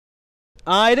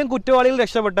1000 കുറ്റവാളികൾ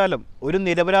രക്ഷപ്പെട്ടാലും ഒരു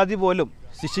നിരപരാധി പോലും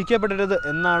ശിക്ഷിക്കപ്പെടരുത്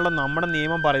എന്നാണല്ലോ നമ്മുടെ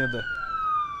നിയമം പറയുന്നത്.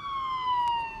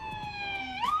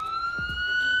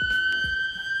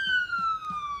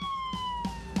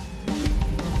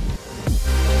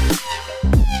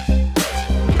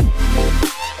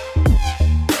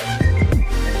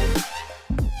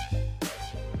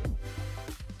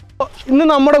 ഇന്ന്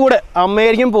നമ്മുടെ കൂടെ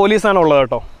അമേരിക്കൻ പോലീസാണ് ഉള്ളത്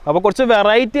കേട്ടോ. അപ്പോൾ കുറച്ച്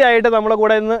വെറൈറ്റി ആയിട്ട് നമ്മുടെ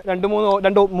കൂടെ ഇന്ന് രണ്ട്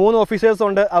മൂന്ന് ഓഫീസേഴ്സ്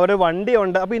ഉണ്ട്, അവരുടെ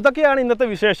വണ്ടിയുണ്ട്. അപ്പോൾ ഇതൊക്കെയാണ് ഇന്നത്തെ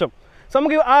വിശേഷം. സോ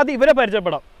നമുക്ക് ആദ്യം ഇവരെ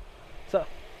പരിചയപ്പെടാം.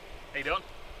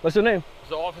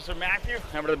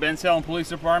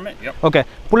 ഓക്കെ,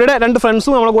 പുള്ളിയുടെ 2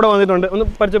 ഫ്രണ്ട്സും നമ്മുടെ കൂടെ വന്നിട്ടുണ്ട്. ഒന്ന്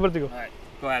പരിചയപ്പെടുത്തിക്കോ.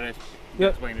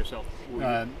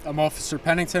 I'm Officer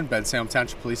Pennington, Bensalem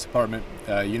Township Police Department,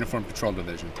 Uniform Patrol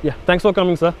Division. Yeah, thanks for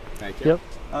coming, sir. Thank you.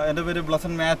 എൻ്റെ പേര്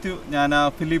ബ്ലസൻ മാത്യു. ഞാൻ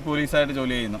ഫിലി പോലീസായിട്ട്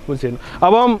ജോലി ചെയ്യുന്നു.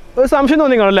 അപ്പം ഒരു സംശയം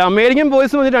തോന്നി കാണല്ലേ, അമേരിക്കൻ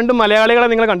പോലീസ് വന്നിട്ട് 2 മലയാളികളെ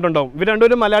നിങ്ങൾ കണ്ടിട്ടുണ്ടാവും. ഇവർ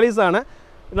രണ്ടുപേരും മലയാളീസാണ്.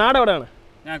 നാട് എവിടെയാണ്?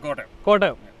 ഞാൻ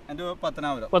കോട്ടയം. എൻ്റെ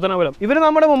പത്തനാപുരം. ഇവർ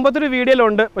നമ്മുടെ മുമ്പത്തെ ഒരു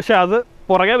വീഡിയോയിലുണ്ട്, പക്ഷെ അത്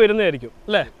പുറകെ വരുന്നതായിരിക്കും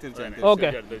അല്ലേ? ഓക്കെ,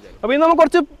 അപ്പോൾ ഇന്ന് നമുക്ക്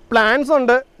കുറച്ച് പ്ലാൻസ്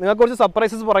ഉണ്ട്, നിങ്ങൾക്ക് കുറച്ച്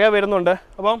സർപ്രൈസസ് പുറകെ വരുന്നുണ്ട്.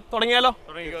 അപ്പം തുടങ്ങിയാലോ?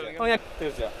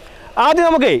 ആദ്യം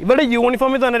നമുക്കേ ഇവരുടെ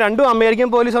യൂണിഫോമിൽ തന്നെ 2 അമേരിക്കൻ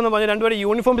പോലീസ് എന്ന് പറഞ്ഞാൽ 2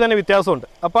 യൂണിഫോമിൽ തന്നെ വ്യത്യാസമുണ്ട്.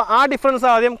 അപ്പോൾ ആ ഡിഫറൻസ്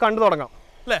ആദ്യം കണ്ടു തുടങ്ങാം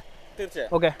അല്ലേ?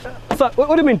 തീർച്ചയായും. ഓക്കെ,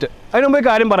 ഒരു മിനിറ്റ്, അതിന് മുമ്പ്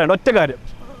കാര്യം പറയണ്ട, ഒറ്റ കാര്യം.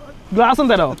 ഗ്ലാസും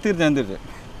തരാമോ? തീർച്ചയായും.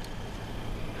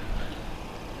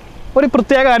 ഒരു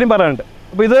പ്രത്യേക കാര്യം പറയാനുണ്ട്.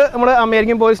 അപ്പോൾ ഇത് നമ്മുടെ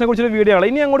അമേരിക്കൻ പോലീസിനെ കുറിച്ചൊരു വീഡിയോ ആണ്.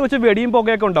 ഇനി അങ്ങോട്ട് വെച്ച് വെടിയും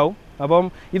പുകയൊക്കെ ഉണ്ടാവും. അപ്പം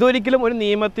ഇതൊരിക്കലും ഒരു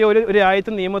നിയമത്തെ ഒരു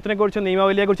രാജ്യത്തെ നിയമത്തിനെക്കുറിച്ച്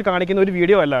നിയമാവലിയെക്കുറിച്ച് കാണിക്കുന്ന ഒരു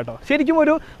വീഡിയോ അല്ല കേട്ടോ. ശരിക്കും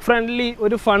ഒരു ഫ്രണ്ട്ലി,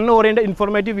 ഒരു ഫൺ ഓറിയൻറ്റഡ്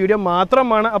ഇൻഫോർമേറ്റീവ് വീഡിയോ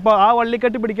മാത്രമാണ്. അപ്പോൾ ആ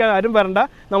വള്ളിക്കെട്ടി പിടിക്കാൻ ആരും വരണ്ട,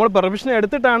 നമ്മൾ പെർമിഷൻ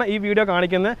എടുത്തിട്ടാണ് ഈ വീഡിയോ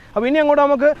കാണിക്കുന്നത്. അപ്പോൾ ഇനി അങ്ങോട്ട്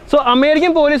നമുക്ക്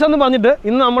അമേരിക്കൻ പോലീസ് എന്ന് പറഞ്ഞിട്ട്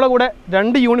ഇന്ന് നമ്മളെ കൂടെ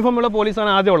 2 യൂണിഫോമുള്ള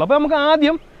പോലീസാണ് ആദ്യമുള്ളത്. അപ്പോൾ നമുക്ക്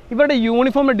ആദ്യം ഇവരുടെ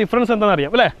യൂണിഫോമിൻ്റെ ഡിഫറൻസ് എന്താണെന്ന്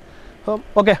അറിയാം അല്ലേ?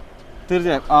 ഓക്കെ,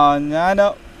 തീർച്ചയായും. ഞാൻ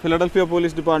ഫിലഡൽഫിയ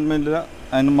പോലീസ് ഡിപ്പാർട്ട്മെൻറ്റിൽ,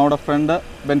 നമ്മുടെ ഫ്രണ്ട്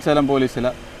ബെൻസാലം പോലീസിൽ.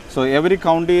 സോ എവറി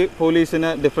കൗണ്ടി പോലീസിന്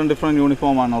ഡിഫറെൻറ്റ്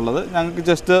യൂണിഫോമാണുള്ളത്. ഞങ്ങൾക്ക്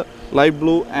just light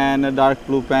blue and dark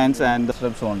blue pants and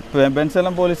സ്ട്രിപ്സും ഉണ്ട്.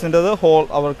 ബെൻസാലം പോലീസിൻ്റെത്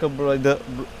അവർക്ക് ഇത്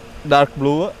ഡാർക്ക്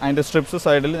ബ്ലൂ, അതിൻ്റെ സ്ട്രിപ്സ്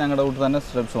സൈഡിൽ ഞങ്ങളുടെ കൂടെ തന്നെ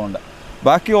സ്ട്രിപ്സും ഉണ്ട്.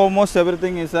 ബാക്കി ഓൾമോസ്റ്റ്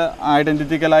എവറിത്തിങ് ഈസ്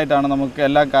ഐഡൻറ്റിറ്റിക്കലായിട്ടാണ്. നമുക്ക്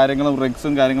എല്ലാ കാര്യങ്ങളും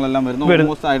റിഗ്സും കാര്യങ്ങളെല്ലാം വരുന്നത്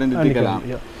ഓൾമോസ്റ്റ്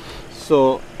ഐഡൻറ്റിറ്റിക്കലാണ്. സോ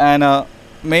ആൻഡ്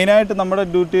മെയിനായിട്ട് നമ്മുടെ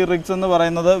ഡ്യൂട്ടി റിഗ്സ് എന്ന്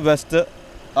പറയുന്നത് west,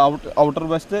 outer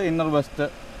west, inner west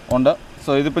ഉണ്ട്.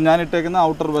 സോ ഇതിപ്പോൾ ഞാൻ ഇട്ടേക്കുന്ന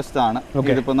ഔട്ടർ വെസ്റ്റ് ആണ്.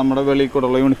 ഇതിപ്പോൾ നമ്മുടെ വെളിയിൽ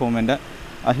കൂടെയുള്ള യൂണിഫോമിൻ്റെ.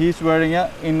 ഹീസ് വെയറിങ്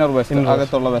ഇന്നർ വെസ്റ്റ്,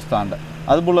 അകത്തുള്ള വെസ്റ്റാണ്.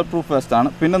 അത് ബുള്ളറ്റ് പ്രൂഫ് വെസ്റ്റ് ആണ്.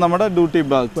 പിന്നെ നമ്മുടെ ഡ്യൂട്ടി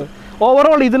ബെൽറ്റ്.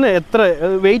 ഓവറോൾ ഇതിന്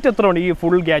വെയിറ്റ് എത്ര ഉണ്ട്? ഈ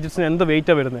ഫുൾ ഗാഡ്ജറ്റ്സിന് എന്ത്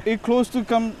വെയിറ്റ് വരുന്നത്? ഈ close to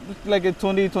come like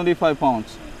 20-25 pounds.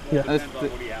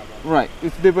 Right,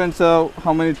 it depends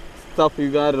how many stuff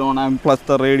you got on and plus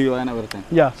the radio and everything.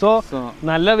 Yeah, so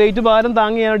നല്ല വെയിറ്റ് ഭാരം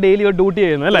താങ്ങിയാണ് ഡെയിലി ഡ്യൂട്ടി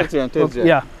ചെയ്യുന്നത് അല്ലേ?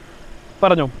 തീർച്ചയായും.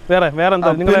 പറഞ്ഞോ, വേറെ എന്താ?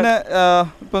 പിന്നെ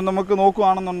ഇപ്പം നമുക്ക്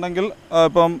നോക്കുകയാണെന്നുണ്ടെങ്കിൽ,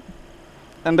 ഇപ്പം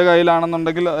എൻ്റെ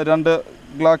കയ്യിലാണെന്നുണ്ടെങ്കിൽ 2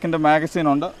 ഗ്ലാക്കിൻ്റെ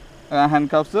മാഗസീനുണ്ട്, ഹാൻഡ്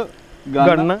കഫ്സ്,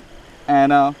 ഗണ്ണ്.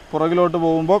 ആൻഡ് പുറകിലോട്ട്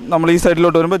പോകുമ്പോൾ നമ്മൾ ഈ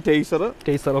സൈഡിലോട്ട് വരുമ്പോൾ ടേസർ.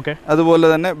 ഓക്കെ, അതുപോലെ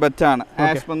തന്നെ ബെറ്റാണ്,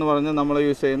 ആസ്പ് എന്ന് പറഞ്ഞ് നമ്മൾ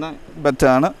യൂസ് ചെയ്യുന്ന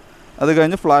ബെറ്റാണ്. അത്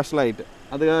കഴിഞ്ഞ് ഫ്ലാഷ് ലൈറ്റ്.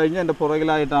 അത് കഴിഞ്ഞ് എൻ്റെ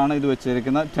പുറകിലായിട്ടാണ് ഇത്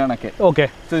വെച്ചിരിക്കുന്ന ടണക്കെ. ഓക്കെ,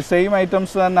 സോ സെയിം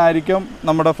ഐറ്റംസ് തന്നെ ആയിരിക്കും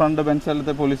നമ്മുടെ front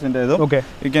ബെൻസാലത്തെ പോലീസിൻ്റെതും. Okay,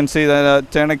 you can see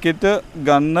ടണക്കിറ്റ്,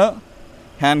 gun,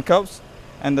 handcuffs,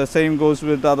 and the same goes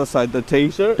with the other side, the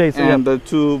taser and the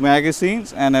 2 magazines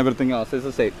and everything else is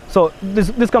the same. So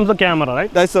this comes the camera,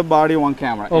 right? That's a body one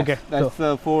camera. Okay, yes.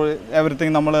 That's for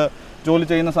everything നമ്മൾ ജോലി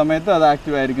ചെയ്യുന്ന സമയത്ത് അത്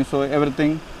active ആയിരിക്കും. So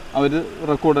everything അവർ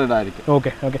recorded ആയിരിക്കും.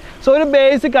 Okay. So ഒരു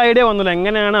basic idea വന്നല്ലോ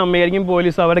എങ്ങനെയാണ് അമേരിക്കൻ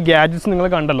പോലീസ് അവരുടെ ഗാഡ്ജറ്റ്സ് നിങ്ങൾ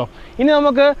കണ്ടല്ലോ. ഇനി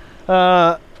നമുക്ക്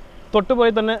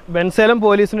തൊട്ടുപോയി തന്നെ ബെൻസാലം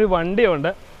പോലീസിന് ഒരു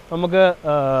വണ്ടിയുണ്ട്. നമുക്ക്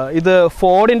ഇത്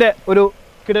ഫോർഡിൻ്റെ ഒരു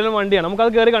കിടലൻ വണ്ടിയാണ്.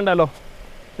 നമുക്കത് കയറി കണ്ടാലോ?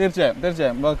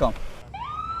 തീർച്ചയായും. വെൽക്കം.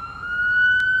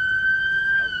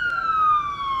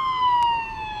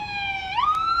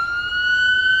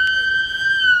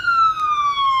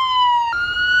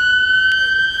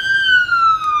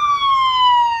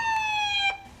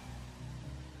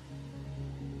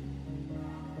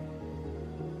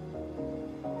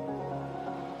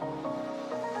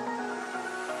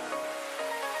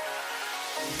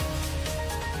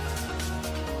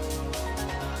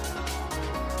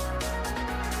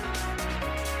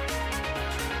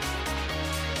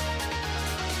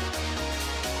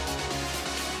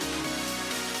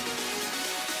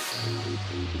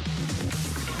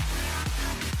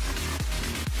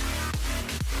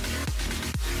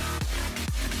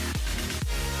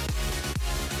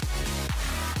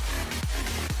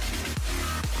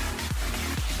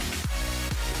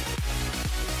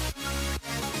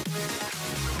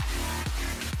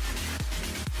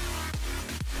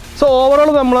 സോ ഓവറോൾ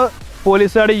നമ്മൾ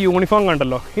പോലീസുകാരുടെ യൂണിഫോം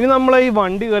കണ്ടല്ലോ. ഇനി നമ്മൾ ഈ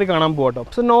വണ്ടി കയറി കാണാൻ പോകട്ടോ.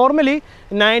 സോ നോർമലി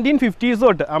 1950s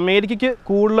തൊട്ട് അമേരിക്കയ്ക്ക്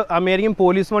കൂടുതൽ അമേരിക്കൻ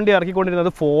പോലീസ് വണ്ടി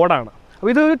ഇറക്കിക്കൊണ്ടിരുന്നത് ഫോർഡാണ്.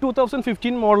 അപ്പോൾ ഇതൊരു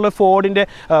 2015 model ഫോർഡിൻ്റെ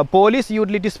police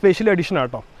utility special edition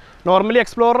ആട്ടോ. നോർമലി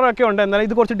എക്സ്പ്ലോററൊക്കെ ഉണ്ട്, എന്നാൽ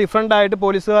ഇത് കുറച്ച് ഡിഫറെൻ്റ് ആയിട്ട്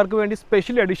പോലീസുകാർക്ക് വേണ്ടി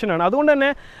സ്പെഷ്യൽ എഡിഷനാണ്. അതുകൊണ്ട് തന്നെ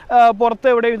പുറത്ത്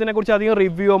എവിടെയും ഇതിനെക്കുറിച്ച് അധികം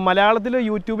റിവ്യൂ മലയാളത്തിൽ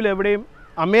യൂട്യൂബിൽ എവിടെയും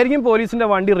അമേരിക്കൻ പോലീസിൻ്റെ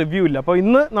വണ്ടി റിവ്യൂ ഇല്ല. അപ്പോൾ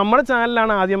ഇന്ന് നമ്മുടെ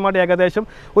ചാനലിലാണ് ആദ്യമായിട്ട് ഏകദേശം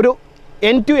ഒരു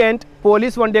എൻഡ് ടു എൻഡ്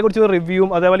പോലീസ് വണ്ടിയെക്കുറിച്ച് ഒരു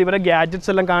റിവ്യൂവും അതേപോലെ ഇവരെ ഗാഡ്ജറ്റ്സ്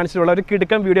എല്ലാം കാണിച്ചിട്ടുള്ള ഒരു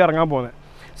കിടുക്കൻ വീഡിയോ ഇറങ്ങാൻ പോകുന്നത്.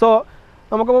 സോ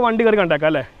നമുക്കപ്പോൾ വണ്ടി കയറി കണ്ടേക്കാം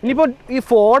അല്ലേ. ഇനിയിപ്പോൾ ഈ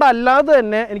ഫോർഡ് അല്ലാതെ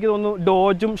തന്നെ എനിക്ക് തോന്നുന്നു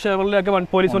ഡോജും ഷെവർലിയൊക്കെ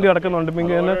പോലീസ് വണ്ടി ഇറക്കുന്നുണ്ട്.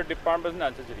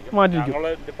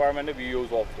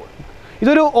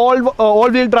 ഇതൊരു ഓൾ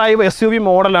വീൽ ഡ്രൈവ് SUV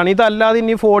മോഡലാണ്. ഇതല്ലാതെ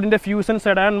ഇനി ഫോർഡിൻ്റെ ഫ്യൂഷൻ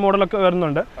സെഡാൻ മോഡലൊക്കെ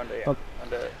വരുന്നുണ്ട്.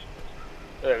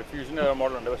 ഫ്യൂഷൻ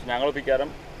മോഡലുണ്ട്, പക്ഷെ ഞങ്ങൾ പിക്കാരം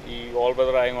ഈ ഓൾ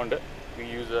വെതർ ആയതുകൊണ്ട്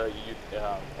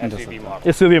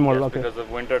SUV model.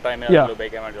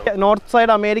 North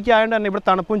side America ആയതുകൊണ്ട് തന്നെ ഇവിടെ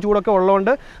തണുപ്പും ചൂടൊക്കെ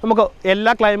ഉള്ളതുകൊണ്ട് നമുക്ക്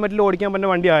എല്ലാ ക്ലൈമറ്റിലും ഓടിക്കാൻ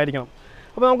പറ്റുന്ന വണ്ടി ആയിരിക്കണം.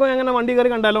 അപ്പോൾ നമുക്ക് എങ്ങനെ വണ്ടി കയറി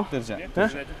കണ്ടാലോ?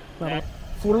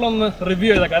 ഫുള്ളൊന്ന് റിവ്യൂ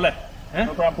ചെയ്തേക്കാം അല്ലേ.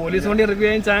 പോലീസ് വണ്ടി റിവ്യൂ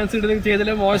ചെയ്യാൻ ചാൻസ്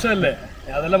ചെയ്തല്ലേ മോശമല്ലേ?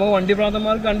 അതെല്ലാം നമുക്ക് വണ്ടി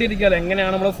പ്രാന്തന്മാർക്ക് കണ്ടിരിക്കാമല്ലോ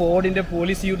എങ്ങനെയാണ് നമ്മൾ ഫോർഡിന്റെ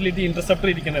പോലീസ് യൂട്ടിലിറ്റി ഇന്റർസെപ്റ്റർ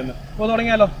ഇരിക്കുന്നതെന്ന്. അപ്പോൾ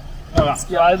തുടങ്ങിയാലോ?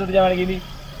 ആദ്യമാണെങ്കിൽ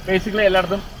ബേസിക്കലി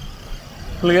എല്ലായിടത്തും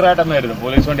ക്ലിയർ ആയിട്ടെന്ന് വരുന്നു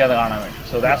പോലീസ് വണ്ടി അത് കാണാൻ വേണ്ടി.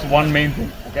 So that's one main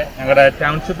thing. Okay, ഞങ്ങളുടെ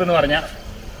ടൗൺഷിപ്പ് എന്ന് പറഞ്ഞാൽ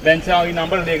ബെൻസാവ്, ഈ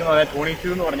നമ്പർ ഇട്ടേക്കുന്നത്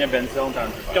 22 എന്ന് പറഞ്ഞാൽ ബെൻസാവും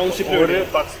ടൗൺഷിപ്പ്. ഒരു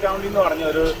ബക്സ് കൗണ്ടി എന്ന് പറഞ്ഞ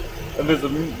ഒരു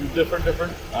different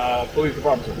police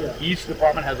department. Each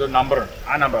department has ഒരു നമ്പർ ഉണ്ട്.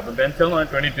 ആ നമ്പർ അപ്പം ബെൻസാവ് എന്ന്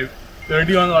പറഞ്ഞാൽ 22,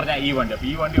 31 എന്ന് പറഞ്ഞാൽ ഈ വണ്ടി. അപ്പോൾ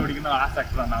ഈ വണ്ടി ഓടിക്കുന്ന ആ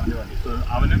സെക്ടറാണ് അവൻ്റെ വണ്ടി. സോ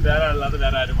അവനും വേറെ അല്ലാതെ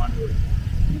വേറെ ആരും വണ്ടി ഓടിക്കും.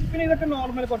 പിന്നെ ഇതൊക്കെ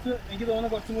നോർമൽ കുറച്ച് എനിക്ക് തോന്നുന്നു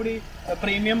കുറച്ചും കൂടി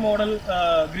പ്രീമിയം മോഡൽ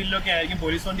ഗ്രില്ലൊക്കെ ആയിരിക്കും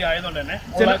പോലീസ് വണ്ടി ആയതുകൊണ്ട് തന്നെ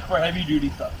ഹെവി ഡ്യൂട്ടി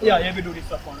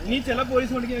സ്റ്റഫാണ്. ഇനി ചില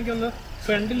പോലീസ് വണ്ടിക്ക് എനിക്ക് ഒന്ന്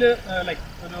ഫ്രണ്ടില് ലൈക്ക്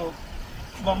ഒരു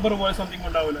ബമ്പർ പോലെ സംതിങ്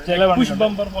ഉണ്ടാവില്ല, പുഷ്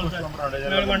ബമ്പർ പോലത്തെ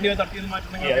വണ്ടി തട്ടിയത്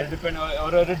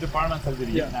ഓരോരോ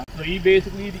ഡിപ്പാർട്ട്മെന്റ്. ഈ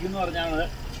ബേസിക്കലി ഇരിക്കുന്ന പറഞ്ഞാൽ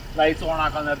ലൈറ്റ്സ് ഓൺ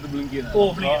ആക്കാൻ നേരത്തെ ബ്ലിങ്ക് ചെയ്യുന്നത്.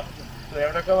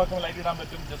 എവിടെയൊക്കെ വെക്കുമ്പോൾ ലൈറ്റ് ഇടാൻ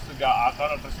പറ്റും, ജസ്റ്റ്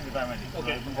ആൾക്കാരുടെ അട്രാക്ഷൻ കിട്ടാൻ വേണ്ടി.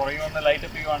 പുറകെ വന്ന് ലൈറ്റ്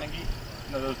അപ്പ് ചെയ്യുവാണെങ്കിൽ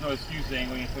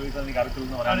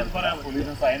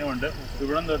പോലീസും സൈനും ഉണ്ട്.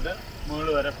 ഇവിടം തൊട്ട് മുകളിൽ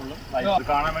വരെ ഫുള്ളും ലൈറ്റ്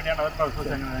കാണാൻ വേണ്ടിയാണ് അവർ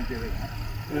പ്രൊസസ് എങ്ങനെ ചെയ്തേക്കുന്നത്.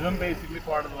 ഇതും ബേസിക്കലി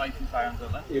ഫോർഡ് ലൈസൻസ്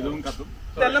ആയതാണ്. ഇതും കത്തും.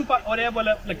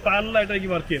 ഒരേപോലെ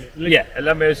വർക്ക് ചെയ്യുന്നത്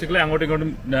എല്ലാം ബേസിക്കലി അങ്ങോട്ടും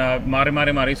ഇങ്ങോട്ടും മാറി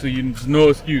മാറി മാറി. സോ നോ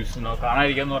എക്സ്ക്യൂസ്,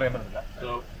 കാണാതിരിക്കാന്ന് പറയാൻ പറ്റില്ല. So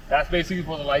that's basically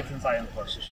for the licence ആയിരുന്നു.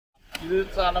 ഇത്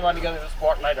സാധാരണ പാലിക്കാതെ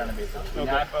സ്പോട്ട് ലൈറ്റ് ആണ് ബേസിക്കലി.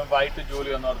 ഞാൻ ഇപ്പം വൈകിട്ട് ജോലി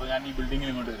വന്നോർത്ത് ഞാൻ ഈ ബിൽഡിങ്ങിൽ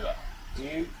ഇങ്ങോട്ട് വരിക. ഈ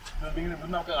ബിൽഡിങ്ങിൽ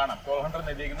ഇവിടെ നമുക്ക് കാണാം 1200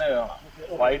 എഴുതിയിരിക്കുന്നത് കാണാം.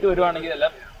 വൈകിട്ട് വരുവാണെങ്കിൽ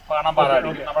എല്ലാം കാണാൻ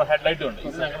പാടായിരിക്കും. നമ്മുടെ ഹെഡ്ലൈറ്റ് ഉണ്ട്.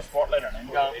 ഇത് ഞങ്ങളുടെ സ്പോട്ട് ലൈറ്റ് ആണ്.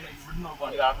 എനിക്ക് ഇവിടെ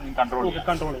നോക്കുവാണെങ്കിൽ ആർക്കും കൺട്രോൾ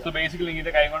ചെയ്യാം. സോ ബേസിക്കലി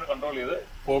ഇതിന്റെ കൈ കൊണ്ട് കൺട്രോൾ ചെയ്ത്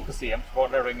ഫോക്കസ് ചെയ്യാം.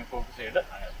 സ്പോട്ട് ലൈറ്റ് ഫോക്കസ് ചെയ്തിട്ട്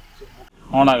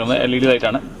ഓൺ ആക്കുന്നത് LED ലൈറ്റ്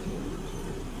ആണ്.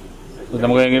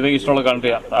 നമുക്ക് എങ്ങനെ ഇഷ്ടമുള്ള കണക്ട്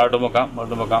ചെയ്യാം. താഴോട്ട് നോക്കാം,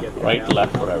 മുകളിൽ നോക്കാം, റൈറ്റ്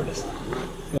ലെഫ്റ്റ്.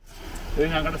 ഇത്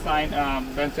ഞങ്ങളുടെ സൈൻ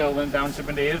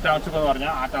ടൗൺഷിപ്പിന്റെ ഏത് ടൗൺഷിപ്പ് എന്ന്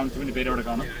പറഞ്ഞാൽ ആ ടൗൺഷിപ്പിന്റെ പേര് ഇവിടെ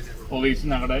കാണും. പോലീസ്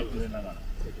ഞങ്ങളുടെ ഇതിനാണ്.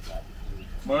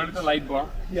 മുകളിലത്തെ ലൈറ്റ് ബാർ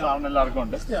സാറിന് എല്ലാവർക്കും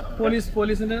ഉണ്ട്.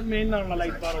 പോലീസിന്റെ മെയിൻ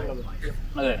ലൈറ്റ് ബാർ ഉള്ളത്.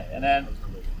 അതെ,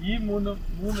 ഈ മൂന്ന്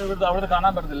ഇവിടുത്തെ അവിടെ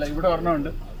കാണാൻ പറ്റത്തില്ല. ഇവിടെ ഒരെണ്ണമുണ്ട്,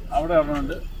 അവിടെ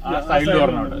ഒരെണ്ണമുണ്ട്, ആ സൈഡിൽ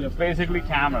ഒരെണ്ണമുണ്ട്. ബേസിക്കലി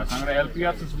ക്യാമറ ഞങ്ങളുടെ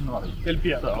LPR സിസ്റ്റം എന്ന് പറയും.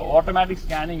 ഓട്ടോമാറ്റിക്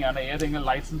സ്കാനിങ് ആണ്. ഏതെങ്കിലും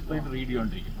ലൈസൻസ് പ്ലേറ്റ് റീഡ്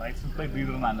ചെയ്തുകൊണ്ടിരിക്കും. ലൈസൻസ് പ്ലേറ്റ്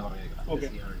റീഡർ എന്നാണ്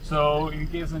പറയുന്നത്. സോ ഇൻ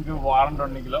കേസ് നിങ്ങൾക്ക് വാറണ്ട്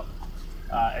ഉണ്ടെങ്കിലോ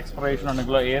എക്സ്പയറേഷൻ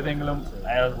ഉണ്ടെങ്കിലോ ഏതെങ്കിലും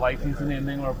ലൈസൻസിന്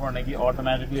എന്തെങ്കിലും കുഴപ്പമുണ്ടെങ്കിൽ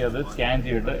ഓട്ടോമാറ്റിക്കലി അത് സ്കാൻ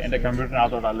ചെയ്തിട്ട് എന്റെ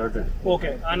കമ്പ്യൂട്ടറിനകത്തോട്ട് അലേർട്ട് വരും.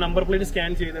 ആ നമ്പർ പ്ലേറ്റ് സ്കാൻ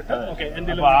ചെയ്തിട്ട്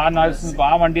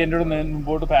ആ വണ്ടി എൻ്റെ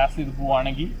മുമ്പോട്ട് പാസ് ചെയ്ത്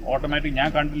പോവുകയാണെങ്കിൽ ഓട്ടോമാറ്റിക് ഞാൻ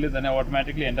കണ്ടില്ല തന്നെ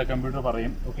ഓട്ടോമാറ്റിക്കലി എന്റെ കമ്പ്യൂട്ടർ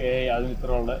പറയും ഓക്കെ അതിന്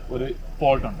ഇത്ര ഉള്ള ഒരു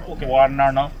ഫോൾട്ട് ഉണ്ട്.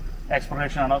 വാറണ്ടാണോ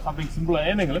എക്സ്പയറേഷൻ ആണോ സംതിങ് സിമ്പിൾ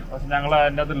ഏതെങ്കിലും. പക്ഷെ ഞങ്ങൾ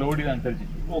അതിൻ്റെ അത് ലോഡ് ചെയ്തനുസരിച്ച്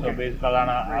ബേസിക്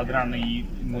അതാണ് അതിനാണ് ഈ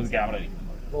 3 ക്യാമറ ഇരിക്കുന്നത്.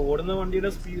 ഓടുന്ന വണ്ടിയുടെ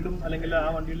സ്പീഡും അല്ലെങ്കിൽ ആ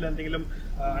വണ്ടിയിൽ എന്തെങ്കിലും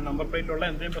നമ്പർ പ്ലേറ്റിലുള്ള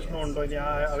എന്തെങ്കിലും പ്രശ്നമുണ്ടോ, ഇനി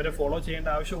അവരെ ഫോളോ ചെയ്യേണ്ട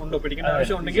ആവശ്യമുണ്ടോ, പിടിക്കേണ്ട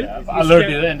ആവശ്യമുണ്ടെങ്കിൽ അലേർട്ട്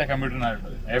ചെയ്ത് എന്റെ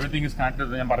കമ്പ്യൂട്ടറിനായിട്ട് എവറിത്തിങ് ഇസ്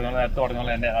കണക്റ്റഡ്. ഞാൻ പറഞ്ഞ നേരത്തെ പറഞ്ഞ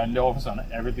എന്റെ ഓഫീസാണ്.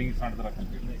 Everything is connected.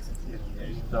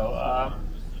 സോ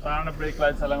സാധാരണ ബ്രേക്ക്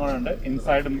ലൈറ്റ്സ് എല്ലാം കൂടെ ഉണ്ട്.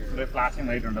 ഇൻസൈഡും ഫ്ലാഷിംഗ്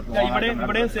ലൈറ്റ് ഉണ്ട്.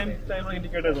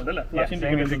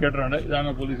 ഇൻഡിക്കേറ്റർ ഉണ്ട്.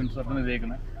 ഇതാണ് പോലീസ് ഇൻസ്ട്രക്ടറിന്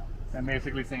ചെയ്തേക്കുന്നത്.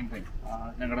 ബേസിക്കലി സെയിം തിങ്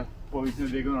ഞങ്ങളുടെ പോലീസിന്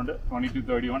ചെയ്തേക്കുന്നുണ്ട്.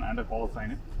 2231 and call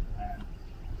sign.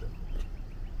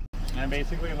 And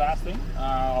basically, last thing,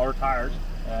 our tires.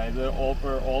 The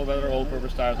all-weather,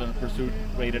 all-purpose tires and pursuit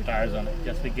rated tires on it.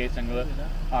 Just in case ഞങ്ങൾ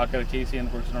ആൾക്കാർ ചേസ്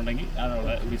ചെയ്യുന്ന കുറിച്ചിട്ടുണ്ടെങ്കിൽ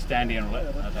അതിനുള്ള വിസ്റ്റാൻഡ് ചെയ്യാനുള്ള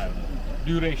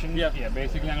ഡ്യൂറേഷൻ.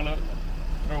 ബേസിക്കലി ഞങ്ങൾ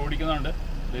ഓടിക്കുന്നുണ്ട്.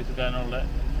 ബേസിക്കലി അതിനുള്ള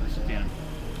ചെയ്യാനുണ്ട്.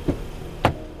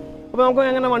 അപ്പോൾ നമുക്ക്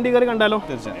എങ്ങനെ വണ്ടി കയറി കണ്ടാലോ?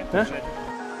 തീർച്ചയായും.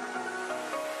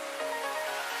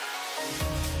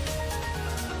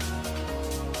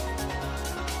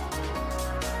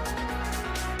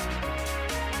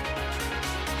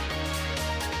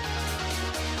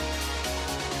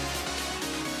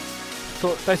 സോ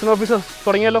സ്റ്റേഷൻ ഓഫീസർ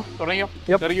തുടങ്ങിയല്ലോ. തുടങ്ങിയോ?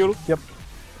 Yep.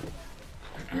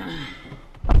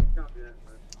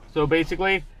 So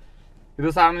basically, this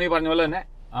is the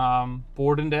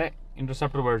Ford's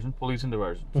Interceptor version, Police's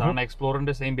version. So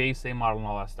Explorer's same base, same model and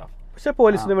all that stuff. പക്ഷേ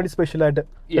പോലീസിന് വേണ്ടി സ്പെഷ്യലായിട്ട്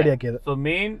റെഡിയാക്കിയത്. So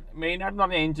main ആയിട്ട്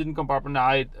പറഞ്ഞ എഞ്ചിൻ കമ്പാർട്ട്മെന്റ്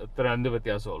ഇത്ര എന്ത്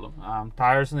വ്യത്യാസമുള്ളൂ.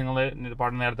 ടയർസ് നിങ്ങൾ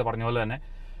നേരത്തെ പറഞ്ഞ പോലെ തന്നെ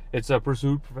it's a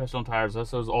pursuit professional tires,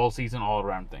 so it's all season all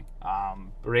around thing.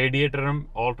 Radiatorum,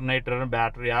 alternator,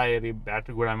 battery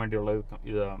battery കൂടാൻ വേണ്ടിയുള്ള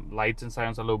ലൈറ്റ്സ് ആൻഡ്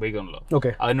സയൻസ് എല്ലാം ഉപയോഗിക്കുന്നുള്ളൂ.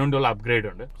 അതിനുവേണ്ടിയുള്ള അപ്ഗ്രേഡ്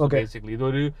ഉണ്ട്. ബേസിക്കലി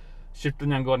ഇതൊരു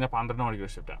ഷിഫ്റ്റ് ഞങ്ങൾക്ക് പറഞ്ഞാൽ 12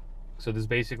 മണിക്കൂർ ഷിഫ്റ്റാണ്. So this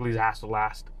basically has to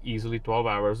last easily 12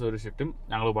 hours. ഒരു ഷിഫ്റ്റും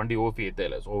ഞങ്ങൾ വണ്ടി ഓഫ്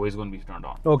ചെയ്യത്തില്ല. It's always going to be turned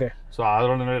on. So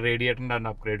അതുകൊണ്ട് റേഡിയേറ്ററിന്റെ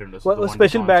അപ്ഗ്രേഡ് ഉണ്ട്.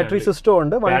 സ്പെഷ്യൽ ബാറ്ററി സിസ്റ്റം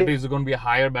ഉണ്ട്. Battery is going to be a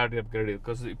higher battery upgrade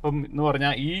because ഇപ്പം എന്ന്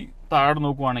പറഞ്ഞാൽ ഈ താഴെ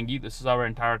നോക്കുവാണെങ്കിൽ this is our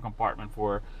entire compartment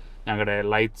for ഞങ്ങളുടെ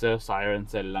ലൈറ്റ്സ്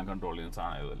സൈറൻസ് എല്ലാം കൺട്രോൾ ചെയ്യുന്ന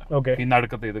സാധനം ഇതെല്ലാം. പിന്നെ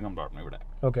അടുക്കത്തെ ഇത് കമ്പാർട്ട്മെന്റ് ഇവിടെ.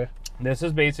 This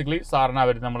is basically സാറിന്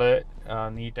അവർ നമ്മൾ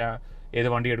നീറ്റ് ഏത്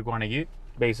വണ്ടി എടുക്കുവാണെങ്കിൽ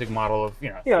basic model of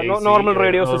normal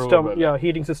radio system,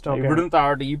 heating system. ഇവിടുന്ന്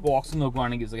താഴോട്ട് ഈ ബോക്സ്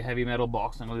നോക്കുവാണെങ്കിൽ ഹെവി മെറ്റൽ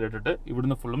ബോക്സ് ഞങ്ങൾ ഇട്ടിട്ട്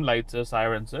ഇവിടുന്ന് ഫുള്ളും ലൈറ്റ്സ്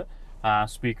സൈറൻസ്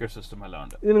സ്പീക്കർ സിസ്റ്റം എല്ലാം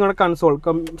ഉണ്ട്. ഇത് നിങ്ങളുടെ കൺസോൾ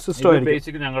സിസ്റ്റം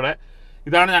ബേസിക്കലി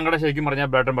ഇതാണ് ഞങ്ങളുടെ ശരിക്കും പറഞ്ഞാൽ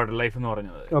ബെറ്റർ ലൈഫ് എന്ന്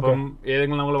പറയുന്നത്. ഇപ്പം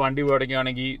ഏതെങ്കിലും നമ്മൾ വണ്ടി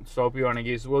മേടിക്കുകയാണെങ്കിൽ സ്റ്റോപ്പ്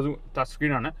ചെയ്യുവാണെങ്കിൽ സപ്പോസ് ടച്ച്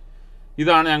സ്ക്രീൻ ആണ്.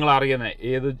 ഇതാണ് ഞങ്ങൾ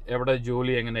അറിയുന്നത് എവിടെ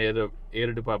ജോലി എങ്ങനെ ഏത്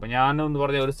ഡിപ്പാർട്ട്മെന്റ്. ഞാനെന്ന്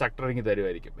പറഞ്ഞാൽ ഒരു സെക്ടർ എനിക്ക്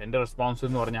തരുമായിരിക്കും. എന്റെ റെസ്പോൺസ്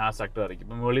എന്ന് പറഞ്ഞാൽ ആ സെക്ടർ ആയിരിക്കും.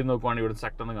 ഇപ്പം വെളിയിൽ നോക്കുവാണെങ്കിൽ ഇവിടെ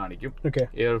സെക്ടർ എന്ന് കാണിക്കും,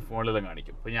 ഏത് ഫോണിലെല്ലാം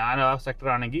കാണിക്കും. അപ്പൊ ഞാൻ ആ സെക്ടർ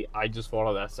ആണെങ്കിൽ I just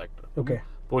follow that sector.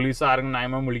 Police ആരെങ്കിലും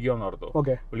നയമം വിളിക്കുമെന്ന് ഓർത്തു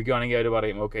വിളിക്കുവാണെങ്കിൽ അവർ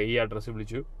പറയും ഓക്കെ ഈ അഡ്രസ്സ്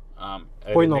വിളിച്ചു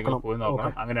പോയി നോക്കണം.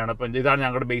 അങ്ങനെയാണ്. ഇപ്പം ഇതാണ്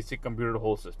ഞങ്ങളുടെ ബേസിക് കമ്പ്യൂട്ടർ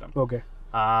ഹോൾ സിസ്റ്റം.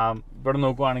 ഇവിടെ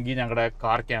നോക്കുവാണെങ്കിൽ ഞങ്ങളുടെ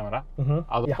കാർ ക്യാമറ,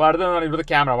 അത് ഇവിടുത്തെ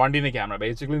ക്യാമറ, വണ്ടിന്റെ ക്യാമറ.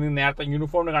 ബേസിക്കലി നേരത്തെ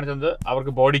യൂണിഫോമിന് കാണിച്ചത്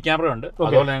അവർക്ക് ബോഡി ക്യാമറ ഉണ്ട്,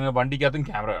 അതുപോലെ ഞങ്ങൾ വണ്ടിക്കകത്തും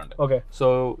ക്യാമറ ഉണ്ട്. സോ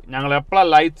ഞങ്ങൾ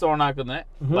എപ്പോഴാണ് ലൈറ്റ്സ് ഓൺ ആക്കുന്നത്,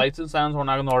 ലൈറ്റ്സ് സൗണ്ട്സ്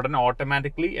ഓൺ ആക്കുന്ന ഉടനെ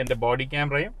ഓട്ടോമാറ്റിക്കലി എന്റെ ബോഡി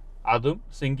ക്യാമറയും അതും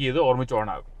സിങ്ക് ചെയ്ത് ഓർമ്മിച്ച് ഓൺ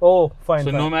ആകും.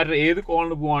 സോ നോ മാറ്റർ ഏത്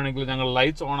കോളിന് പോവാണെങ്കിലും ഞങ്ങൾ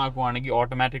lights on ആക്കുവാണെങ്കിൽ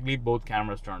automatically both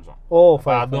cameras turns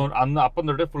on. അന്ന് അപ്പം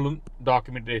തൊട്ട് ഫുള്ളും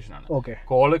ഡോക്യുമെന്റേഷൻ ആണ്.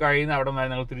 കോള് കഴിയുന്ന അവിടെ വരെ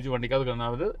ഞങ്ങൾ തിരിച്ച് വണ്ടിക്കകത്ത്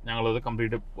കിടന്നത് ഞങ്ങളത്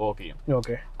കംപ്ലീറ്റ് ബ്ലോക്ക് ചെയ്യും.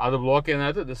 അത് ബ്ലോക്ക്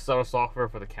ചെയ്യുന്നത് this is our software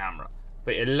for the camera.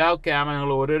 ഇപ്പൊ എല്ലാ ക്യാമറ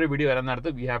ഞങ്ങൾ ഓരോരോ വീഡിയോ വരാൻ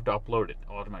നേരത്ത് we have to upload it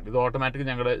automatic. ഇത് ഓട്ടോമാറ്റിക്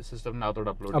ഞങ്ങളുടെ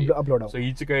സിസ്റ്റത്തിനകത്തോട്ട് അപ്ലോഡ് ചെയ്യും. സോ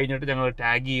ഈച്ച് കഴിഞ്ഞിട്ട് ഞങ്ങൾ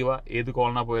ടാഗ് ചെയ്യുക ഏത്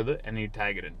കോളിനാ പോയത് and you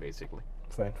tag it in basically.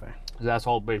 Fine. So that's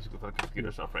all basically for the computer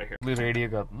stuff right here. Radio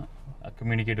gatna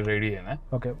communicate radio ene.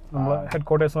 നമ്മൾ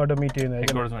headquarters ആയിട്ട് മീറ്റ്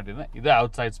ചെയ്യുന്നത്. ഇത്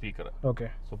ഔട്ട്സൈഡ് സ്പീക്കർ.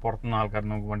 സോ പുറത്തുനിന്ന് ആൾക്കാർ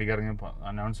നമുക്ക് വണ്ടിക്കാരങ്ങി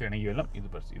അനൗൺസ് ചെയ്യണമെങ്കിൽ എല്ലാം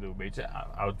ഇത് ഉപയോഗിച്ച്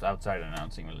ഔട്ട്സൈഡ്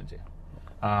അനൗൺസിംഗ് എല്ലാം ചെയ്യാം.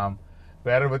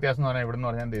 വേറെ വ്യത്യാസം എന്ന് പറഞ്ഞാൽ ഇവിടെ നിന്ന്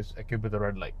പറഞ്ഞാൽ എക്യൂപ്പ് വിത്ത്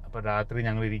റെഡ് ലൈറ്റ്. അപ്പോൾ രാത്രി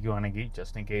ഞങ്ങൾ ഇരിക്കുവാണെങ്കിൽ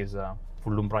ജസ്റ്റ് ഇൻ കേസ്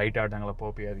ഫുള്ളും ബ്രൈറ്റ് ആയിട്ട് ഞങ്ങൾ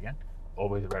പോപ്പ് ചെയ്യാതിരിക്കാൻ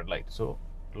always red light. So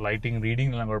lighting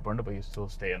reading എല്ലാം കുഴപ്പമുണ്ട്. അപ്പോൾ you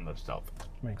still stay in the stealth.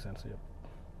 Make sense.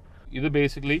 ഇത്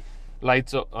ബേസിക്കലി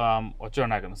ലൈറ്റ്സ് ഒച്ച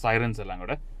ഉണ്ടാക്കുന്നത് സൈറൻസ് എല്ലാം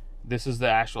കൂടെ. This is the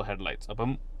actual head lights.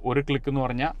 അപ്പം ഒരു ക്ലിക്ക് എന്ന്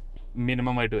പറഞ്ഞാൽ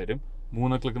മിനിമം ആയിട്ട് വരും,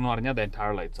 3 ക്ലിക്ക് എന്ന് പറഞ്ഞാൽ ദ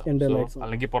എൻറ്റയർ ലൈറ്റ്സ്.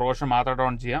 അല്ലെങ്കിൽ പുറവശം മാത്രമായിട്ട്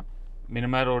ഓൺ ചെയ്യാം,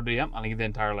 മിനിമം ഓൺ ചെയ്യാം, അല്ലെങ്കിൽ the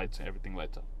entire lights everything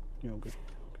lights.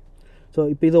 So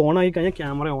ഇപ്പോൾ ഇത് ഓൺ ആയി കഴിഞ്ഞാൽ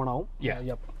ക്യാമറ ഓൺ ആവും.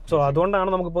 സോ അതുകൊണ്ടാണ്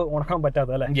നമുക്കിപ്പോൾ ഓണാക്കാൻ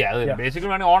പറ്റാത്തത് അല്ലേ? ബേസിക്കലി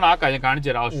വേണമെങ്കിൽ ഓൺ ആക്കാം. ഞാൻ കാണിച്ചു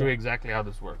തരാം. I'll show you exactly how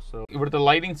this works. So ഇവിടുത്തെ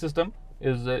ലൈറ്റിംഗ് സിസ്റ്റം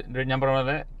ഇസ് ഞാൻ പറഞ്ഞ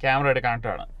പോലെ ക്യാമറയുടെ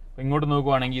കണക്റ്റഡ് ആണ്. ഇങ്ങോട്ട്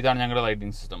നോക്കുവാണെങ്കിൽ ഇതാണ് ഞങ്ങളുടെ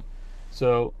ലൈറ്റിംഗ് സിസ്റ്റം. സോ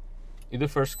ഇത്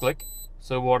first click,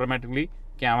 so automatically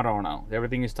camera on ആവും.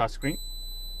 Everything is touch screen.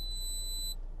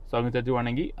 So അങ്ങനെ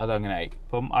തെറ്റുവാണെങ്കിൽ അത് അങ്ങനെ ആയി.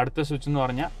 ഇപ്പം അടുത്ത സ്വിച്ച് എന്ന്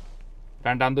പറഞ്ഞാൽ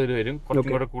രണ്ടാമത്തെ ഒരു വരും,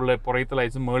 കുറച്ചും കൂടെ കൂടുതൽ പുറത്തെ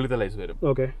ലൈറ്റ്സും മേളിലത്തെ ലൈറ്റ്സ് വരും.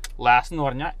 ലാസ്റ്റ് എന്ന്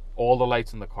പറഞ്ഞാൽ all the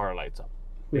lights in the car lights ആണ്.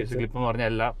 ബേസിക്കലി ഇപ്പം പറഞ്ഞാൽ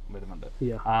എല്ലാം വരുന്നുണ്ട്.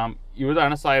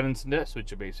 ഇതാണ് സൈലൻസിന്റെ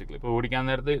സ്വിച്ച്. ബേസിക്കലി ഇപ്പോൾ ഓടിക്കാൻ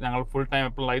നേരത്ത് ഞങ്ങൾ ഫുൾ ടൈം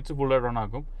എപ്പോൾ ലൈറ്റ്സ് ഫുൾ ആയിട്ട് ഓൺ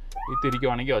ആക്കും. ഇത്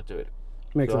തിരിക്കുവാണെങ്കിൽ ഒച്ച വരും.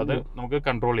 അത് നമുക്ക്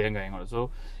കൺട്രോൾ ചെയ്യാൻ കാര്യങ്ങൾ. സോ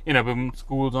ഇപ്പം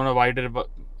സ്കൂൾസ് വൈകിട്ട്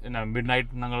മിഡ്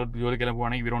നൈറ്റ് ഞങ്ങൾ ജോലിക്കെല്ലാം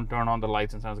പോകുകയാണെങ്കിൽ we don't turn on the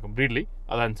lights and sounds completely.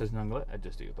 അതനുസരിച്ച് ഞങ്ങൾ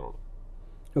അഡ്ജസ്റ്റ് ചെയ്യത്തുള്ളൂ.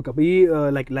 അപ്പോൾ ഈ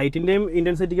ലൈറ്റിന്റെയും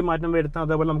ഇന്റൻസിറ്റിക്ക് മാറ്റം വരുത്താം,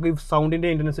 അതേപോലെ നമുക്ക് ഈ സൗണ്ടിന്റെ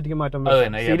ഇന്റൻസിറ്റിക്ക് മാറ്റം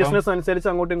സീരിയസ്നെസ് അനുസരിച്ച്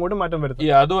അങ്ങോട്ടും ഇങ്ങോട്ടും മാറ്റം വരുത്തും.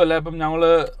 അതുമല്ല ഇപ്പം ഞങ്ങൾ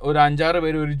ഒരു 5-6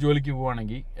 പേര് ഒരു ജോലിക്ക്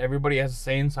പോവുകയാണെങ്കിൽ എവറിബഡി ഹാസ്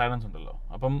സെയിം സൈലൻസ് ഉണ്ടല്ലോ.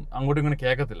 അപ്പം അങ്ങോട്ടും ഇങ്ങനെ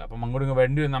കേൾക്കത്തില്ല. അപ്പം അങ്ങോട്ടും ഇങ്ങനെ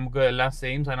വേണ്ടി നമുക്ക് എല്ലാം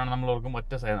സെയിം സൈനാണ്, നമ്മൾ ഓർക്കും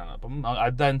ഒറ്റ സൈനാണ്. അപ്പം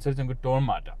അതനുസരിച്ച് നമുക്ക് ടോൺ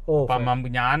മാറ്റാം. അപ്പം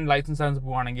ഞാൻ ലൈസൻസ് സൈലൻസ്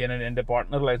പോവുകയാണെങ്കിൽ എൻ്റെ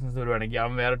പാർട്ട്ണർ ലൈസൻസ് വരുവാണെങ്കിൽ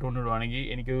അവൻ വേറെ ടോൺ ഇടുവാണെങ്കിൽ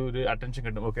എനിക്ക് ഒരു അറ്റൻഷൻ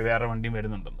കിട്ടും, ഓക്കെ വേറെ വണ്ടിയും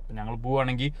വരുന്നുണ്ടെന്ന്. അപ്പം ഞങ്ങൾ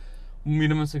പോവുകയാണെങ്കിൽ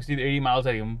മിനിമം 60-80 miles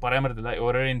ആയിരിക്കും. പറയാൻ പറ്റത്തില്ല,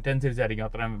 ഓരോ ഇന്റൻസിറ്റി ആയിരിക്കും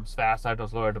അത്രയും ഫാസ്റ്റ് ആയിട്ടോ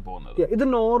സ്ലോ ആയിട്ട് പോകുന്നത്. ഇത്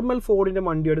നോർമൽ ഫോർഡിന്റെ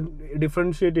വണ്ടിയോട്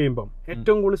ഡിഫറൻഷിയേറ്റ് ചെയ്യുമ്പോൾ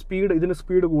ഏറ്റവും കൂടുതൽ സ്പീഡ്, ഇതിന്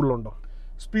സ്പീഡ് കൂടുതലുണ്ടോ?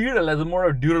 സ്പീഡ് അല്ല, ഇത് മോർ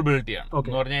ഡ്യൂറബിലിറ്റി ആണ്.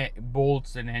 എന്ന് പറഞ്ഞാൽ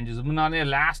ബോൾട്ട്സ് ആൻഡ് ഹിഞ്ചസ് എന്ന്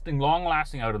പറഞ്ഞാൽ ലോങ്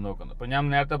ലാസ്റ്റിംഗ് അവർ നോക്കുന്നത്. ഇപ്പം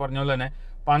ഞാൻ നേരത്തെ പറഞ്ഞ പോലെ തന്നെ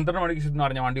 12 മണിക്ക് ഷിഫ്റ്റ് എന്ന്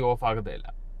പറഞ്ഞാൽ വണ്ടി ഓഫ് ആകത്തില്ല,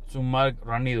 ചുമ്മാ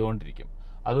റൺ ചെയ്തുകൊണ്ടിരിക്കും.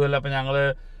 അതുമല്ല ഇപ്പം ഞങ്ങൾ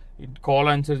കോൾ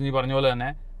അനുസരിച്ച് നീ പറഞ്ഞ പോലെ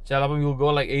തന്നെ ചിലപ്പം you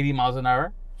go like 80 miles an hour,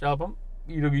 ചിലപ്പം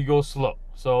you go slow.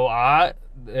 So our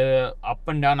up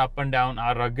and down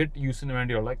our rugged യൂസിന്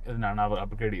വേണ്ടിയുള്ള ഇതിനാണ് അവർ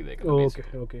അപ്ഗ്രേഡ്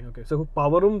ചെയ്തേക്കുന്നത്. ഓക്കെ സോ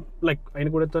പവറും ലൈക്ക് അതിന്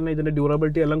കൂടെ തന്നെ ഇതിന്റെ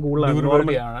ഡ്യൂറബിലിറ്റി എല്ലാം കൂടുതലാണ്.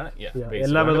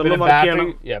 എല്ലാ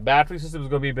battery system is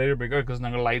going be very bigger because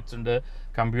ഞങ്ങൾ ലൈറ്റ്സ് ഉണ്ട്,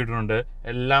 കമ്പ്യൂട്ടർ ഉണ്ട്,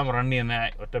 എല്ലാം റൺ ചെയ്യുന്ന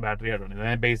ഒറ്റ ബാറ്ററി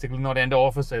ആയിട്ടുണ്ട്. ബേസിക്കലി എന്ന് പറയാൻ എൻ്റെ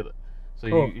ഓഫീസ് ഇത്. So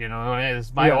you know, it's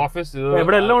my office.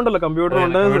 ഇവിടെ എല്ലാം ഉണ്ടല്ലോ, കമ്പ്യൂട്ടർ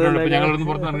ഉണ്ട്, ഞങ്ങളൊന്നും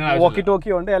പുറത്ത് walkie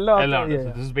talkie ഉണ്ട്, എല്ലാം.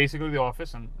 This is basically the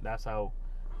office and that's how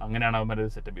അങ്ങനെയാണ് അവന്മാർ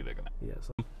സെറ്റപ്പ് ചെയ്തേക്കുന്നത്.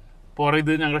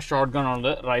 പുറത്ത് ഞങ്ങളുടെ ഷോർട്ട് ഗൺ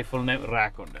ഉണ്ട്, റൈഫിളിന്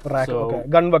റാക്ക് ഉണ്ട്.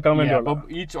 ഗൺ വെക്കാൻ വേണ്ടി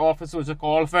ഈച്ച് ഓഫീസ് വെച്ച്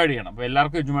ക്വാളിഫൈഡ് ചെയ്യണം. അപ്പോൾ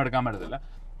എല്ലാവർക്കും ചുമ്മാ എടുക്കാൻ പറ്റത്തില്ല.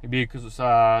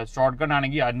 ഷോർട്ട് ഗൺ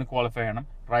ആണെങ്കിൽ അതിന് ക്വാളിഫൈ ചെയ്യണം,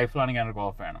 റൈഫിൾ ആണെങ്കിൽ അതിന്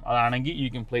ക്വാളിഫൈ ചെയ്യണം. അതാണെങ്കിൽ you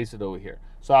can place it over here.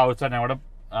 So outside ഞങ്ങളുടെ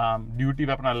ഡ്യൂട്ടി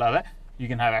വെപ്പൺ അല്ലാതെ you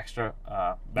can have extra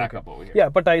backup over here.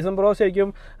 But Tyson Pro ശരിക്കും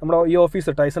നമ്മുടെ ഈ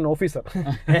officer Tyson officer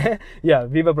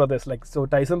we were brothers like so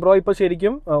Tyson Pro ഇപ്പോൾ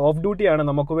ശരിക്കും of duty ആണ്,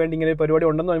 നമുക്ക് വേണ്ടി ഇങ്ങനെ പരിപാടി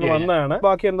ഉണ്ടെന്ന് പറയുമ്പോൾ വന്നതാണ്.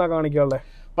 ബാക്കി എന്താ കാണിക്കാനുള്ളത്?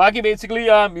 ബാക്കി basically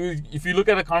if you look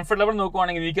at the comfort level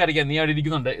നോക്കുവാണെങ്കിൽ എനിക്കറിയാം നീ അവിടെ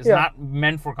ഇരിക്കുന്നുണ്ട്. It's not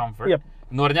meant for comfort.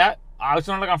 എന്ന് പറഞ്ഞാൽ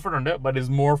ആവശ്യമുള്ള കംഫർട്ട് ഉണ്ട്, but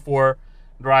it's more for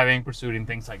driving, pursuing,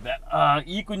 things like that.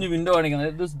 ഈ കുഞ്ഞു വിൻഡോ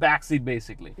കാണിക്കുന്നത് this back seat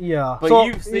basically. So ഈ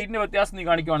സീറ്റിന്റെ വ്യത്യാസം നീ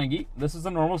കാണിക്കുവാണെങ്കിൽ this is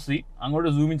a normal seat. അങ്ങോട്ട്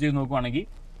സൂം ഇൻ ചെയ്ത് നോക്കുവാണെങ്കിൽ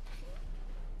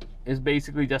it's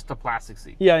basically just a plastic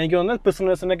seat. എനിക്ക് തോന്നുന്നു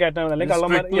prisoners-നെ കേറ്റാൻ അല്ലെങ്കിൽ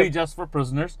കള്ളന്മാരെ strictly just for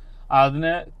prisoners.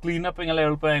 അതിന് ക്ലീൻ അപ്പ് ഇങ്ങനെ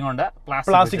എളുപ്പമായി കൊണ്ട്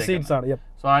പ്ലാസ്റ്റിക് സീറ്റ്സ് ആണ്.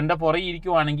 സോ അതിന്റെ പുറകെ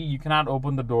ഇരിക്കുവാണെങ്കിൽ you cannot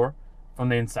open the door from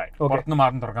the inside. പുറത്തുനിന്ന്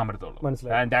മാത്രം തുറക്കാൻ പറ്റത്തുള്ളൂ.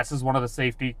 And that is one of the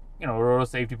safety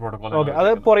safety protocol. അത്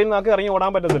പുറത്തുനിന്ന് നമുക്ക് ഇറങ്ങി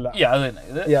ഓടാൻ പറ്റത്തില്ല.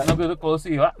 നമുക്ക് ഇത് ക്ലോസ്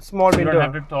ചെയ്യുക. Small window. You don't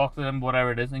have to talk to them whatever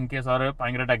it is. In case അവർ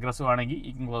ഭയങ്കര aggressive ആണെങ്കിൽ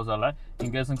you can close all that. In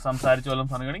case സംസാരിച്ചു വല്ലതും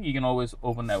പറഞ്ഞാണെങ്കിൽ you can always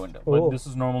open that window. But this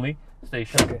is normally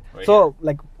stationary. So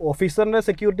like ഓഫീസറിന്റെ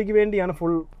സെക്യൂരിറ്റിക്ക് വേണ്ടിയാണ്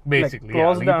full basically.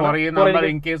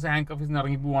 In case handcuffs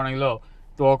ഇറങ്ങി പോവാണെങ്കിലോ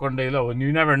തോക്കുണ്ടെങ്കിലോ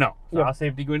you never know. So ആ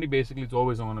സേഫ്റ്റിക്ക് വേണ്ടി basically it's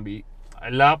always going to be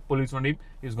എല്ലാ police വണ്ടിയും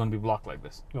is going to be blocked like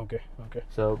this. Okay.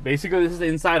 So basically this is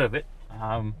the inside of it.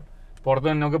 പുറത്ത്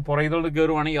നമുക്ക് പുറകിലോട്ട്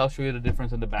കയറുവാണെങ്കിൽ I'll show you the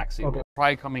difference in the back seat. Try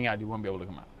coming out, you won't be able to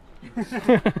come out.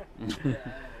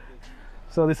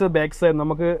 So this is back side.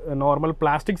 നമുക്ക് normal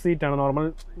plastic seat ആണ്. Normal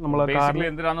നമ്മളെ basically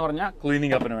എന്തിനാന്ന് പറഞ്ഞാൽ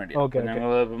cleaning അപ്പിന് വേണ്ടി. ഞങ്ങൾ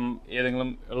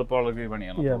ഏതെങ്കിലും എളുപ്പമുള്ള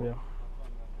പണിയാണ്.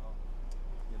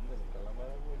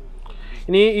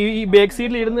 ഇനി ഈ ബാക്ക്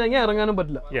സീറ്റിൽ ഇരുന്ന് കഴിഞ്ഞാൽ ഇറങ്ങാനും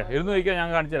പറ്റില്ല. ഇരുന്ന് കഴിക്കാൻ ഞാൻ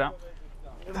കാണിച്ചു തരാം.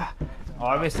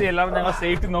 Obviously എല്ലാവരും ഞങ്ങൾ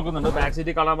സേഫ്റ്റി നോക്കുന്നുണ്ട്. ബാക്ക്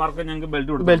സീറ്റ് കളർമാർക്ക് ഞങ്ങൾക്ക്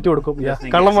ബെൽറ്റ് കൊടുക്കും.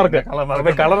 കള്ളന്മാർക്ക്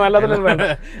കളർ നല്ലതല്ലേ വേണ്ട,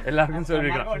 എല്ലാവർക്കും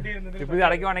ശ്രദ്ധിക്കണം. ഇപ്പൊ ഇത്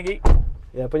അടയ്ക്കുവാണെങ്കിൽ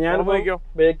അപ്പൊ ഞാൻ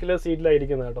ബാക്കിലെ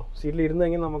സീറ്റിലായിരിക്കുന്നത് കേട്ടോ. സീറ്റിൽ ഇരുന്ന്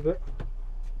കഴിഞ്ഞാൽ നമുക്ക്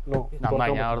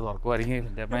തുറക്കുമായിരിക്കും.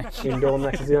 ഒന്നും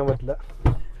ആക്സസ് ചെയ്യാൻ പറ്റില്ല.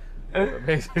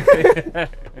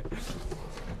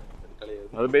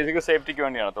 അത് ബേസിക്കലി സേഫ്റ്റിക്ക്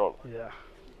വേണ്ടിയാണ് അത്രേ ഉള്ളൂ.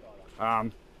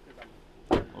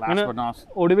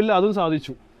 ഒടുവിൽ അതും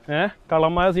സാധിച്ചു.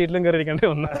 കള്ളന്മാര സീറ്റിലും കയറി ഇരിക്കേണ്ടി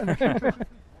വന്നു.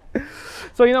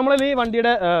 സോ ഈ നമ്മൾ ഈ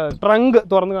വണ്ടിയുടെ ട്രങ്ക്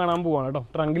തുറന്ന് കാണാൻ പോവാണ് കേട്ടോ.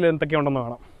 ട്രങ്കിൽ എന്തൊക്കെയുണ്ടെന്ന്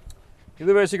കാണാം.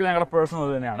 ഇത് ബേസിക്കലി ഞങ്ങളുടെ പേഴ്സണൽ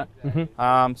തന്നെയാണ്.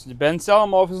 ബെൻസാം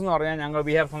ഓഫീസ് എന്ന് പറഞ്ഞാൽ ഞങ്ങൾ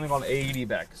we have something called AED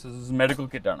bag. So this is medical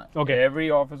kit ആണ്. Every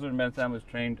officer in Bensam is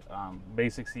trained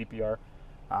basic CPR.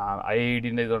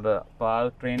 IAED-ന്റെ ഇതുണ്ട്. അപ്പോൾ ആ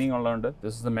ട്രെയിനിങ് ഉള്ളതുകൊണ്ട്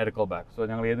this is the medical bag. So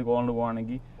ഞങ്ങൾ ഏത് കോളിന്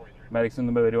പോവാണെങ്കിൽ മെഡിക്സിൻ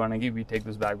മുമ്പ് വരുവാണെങ്കിൽ we take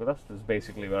this bag with us. This is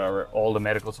basically where all the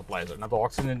medical supplies are. അതിനകത്ത്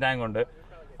ഓക്സിജൻ ടാങ്ക് ഉണ്ട്,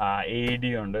 AED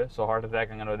ഉണ്ട്, സോ ഹാർട്ട്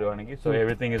അറ്റാക്ക് അങ്ങനെ വരുവാണെങ്കിൽ സോ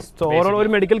എവറിത്തിങ് ഇസ് ഒരു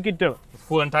മെഡിക്കൽ കിറ്റ് ആണ്.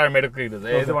 ഫുൾ എൻറ്റയർ മെഡിക്കൽ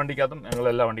കിറ്റ് ഏത് വണ്ടിക്കകത്തും ഞങ്ങൾ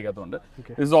എല്ലാ വണ്ടിക്കകത്തും ഉണ്ട്.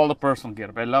 This is all the personal care.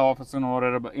 അപ്പോൾ എല്ലാ ഓഫീസിനും ഓരോ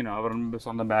അവരുടെ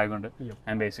സ്വന്തം ബാഗ് ഉണ്ട്.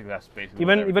 ആൻഡ് ബേസിക്കലി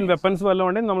ഈവൻ വെപ്പൺസ് വല്ലതും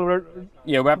ഉണ്ടെങ്കിൽ നമ്മൾ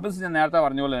വെപ്പൺസ് ഞാൻ നേരത്തെ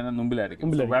പറഞ്ഞ പോലെ തന്നെ മുമ്പിലായിരിക്കും.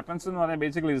 വെപ്പൺസ് എന്ന് പറഞ്ഞാൽ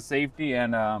basically safety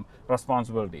and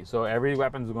responsibility. So every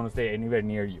weapons is going to stay anywhere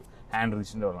near U. Hand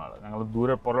റീച്ചിൻ്റെ ഒരാൾ ഞങ്ങൾ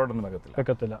ദൂരെ പുറകോട്ടൊന്നും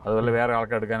വെക്കത്തില്ല. അതുപോലെ വേറെ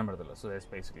ആൾക്കാർ എടുക്കാനും പറ്റത്തില്ല. So that's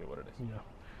basically what it is.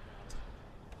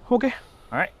 Okay.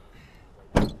 Alright.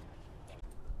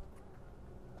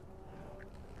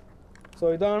 So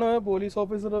ഇതാണ് പോലീസ്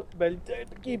ഓഫീസർ ബെൽറ്റ്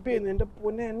ആയിട്ട് കീപ്പ് ചെയ്യുന്നത്. എൻ്റെ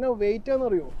പൊന്നെ എന്നാ വെയിറ്റ്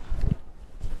ആണെന്നറിയോ?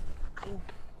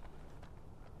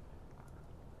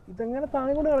 ഇതെങ്ങനെ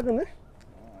താങ്ങിക്കൊണ്ട് കിടക്കുന്നത്?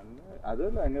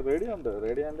 അതല്ല റേഡിയോ ഉണ്ട്.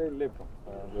 റേഡിയോന്റെ ഇല്ല ഇപ്പം.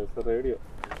 റേഡിയോ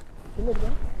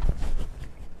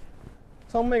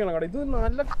സമ്മതിക്കണം കേട്ടോ. ഇത്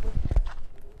നല്ല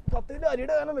 10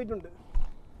 അരിയുടെ കാലം വെയിറ്റ് ഉണ്ട്.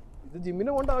 ഇത്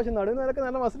ജിമ്മിന് പോകേണ്ട ആവശ്യം. നടുവിനൊക്കെ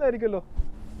നല്ല മസിലായിരിക്കുമല്ലോ.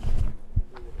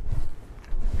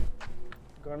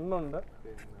 കണ്ണുണ്ട്.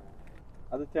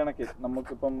 അത് ചിണക്കി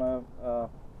നമുക്കിപ്പം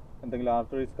എന്തെങ്കിലും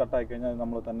ആർട്ടറീസ് കട്ടായി കഴിഞ്ഞാൽ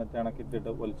നമ്മൾ തന്നെ ചിണക്കിട്ടിട്ട്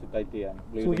വലിച്ച് ടൈറ്റ് ചെയ്യാൻ,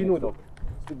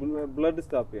 ബ്ലഡ്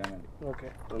സ്റ്റോപ്പ് ചെയ്യാൻ വേണ്ടി.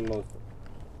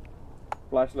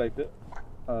 ഫ്ലാഷ് ലൈറ്റ്,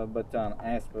 ബച്ചാൻ,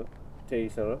 ആസ്പ്,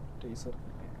 ടേസർ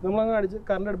നമ്മളങ്ങനെ അടിച്ച്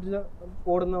കറണ്ട് അടുപ്പിച്ച്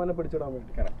ഓടുന്നവനെ പിടിച്ചിടാൻ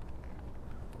വേണ്ടി.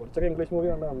 കുറച്ചൊക്കെ ഇംഗ്ലീഷ് മൂവി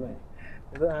കണ്ടാൽ നന്നായി.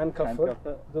 ഇത് ഹാൻഡ് കഫ്,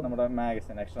 നമ്മുടെ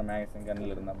മാഗസിൻ, എക്സ്ട്രാ മാഗസിൻ,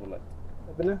 ഗണ്ണിലിടുന്ന ബുള്ളറ്റ്.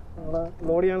 പിന്നെ നമ്മളെ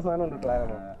ലോഡ് ചെയ്യാൻ സാധനം ഉണ്ട്.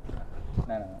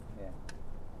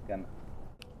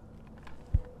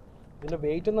 ഇതിൻ്റെ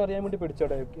വെയിറ്റ് ഒന്ന് അറിയാൻ വേണ്ടി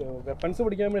പിടിച്ചോട്ടെ. വെപ്പൺസ്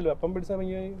പിടിക്കാൻ വേണ്ടിയില്ല, വെപ്പൺ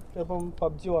പിടിച്ചാണെങ്കിൽ ചിലപ്പം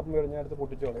PUBG ഓർമ്മ വരും, ഞാൻ അടുത്ത്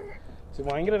പൊട്ടിച്ചോളെ. പക്ഷെ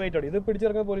ഭയങ്കര വെയിറ്റാണ്. ഇത്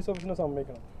പിടിച്ചിറക്കാൻ പോലീസ് ഓഫീസിനെ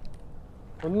സമ്മതിക്കണം,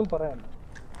 ഒന്നും പറയാനില്ല.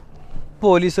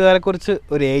 പോലീസുകാരെ കുറിച്ച്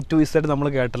ഒരു A to Z നമ്മൾ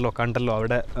കണ്ടല്ലോ.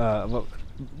 അവിടെ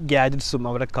ഗാഡ്ജറ്റ്സും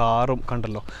അവരുടെ കാറും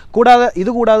കണ്ടല്ലോ.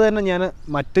 കൂടാതെ തന്നെ ഞാൻ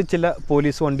മറ്റ് ചില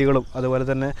പോലീസ് വണ്ടികളും അതുപോലെ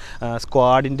തന്നെ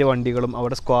സ്ക്വാഡിൻ്റെ വണ്ടികളും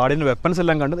അവിടെ സ്ക്വാഡിൻ്റെ വെപ്പൺസ്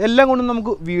എല്ലാം കണ്ടു. എല്ലാം കൊണ്ടും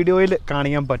നമുക്ക് വീഡിയോയിൽ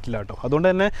കാണിക്കാൻ പറ്റില്ല കേട്ടോ. അതുകൊണ്ട്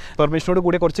തന്നെ പെർമിഷനോട്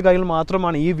കൂടിയ കുറച്ച് കാര്യങ്ങൾ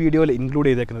മാത്രമാണ് ഈ വീഡിയോയിൽ ഇൻക്ലൂഡ്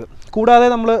ചെയ്തേക്കുന്നത്. കൂടാതെ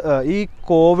നമ്മൾ ഈ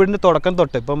കോവിഡിൻ്റെ തുടക്കം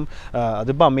തൊട്ട് ഇപ്പം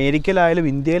അതിപ്പോൾ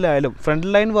അമേരിക്കയിലായാലും ഇന്ത്യയിലായാലും ഫ്രണ്ട്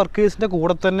ലൈൻ വർക്കേഴ്സിൻ്റെ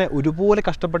കൂടെ തന്നെ ഒരുപോലെ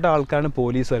കഷ്ടപ്പെട്ട ആൾക്കാരാണ്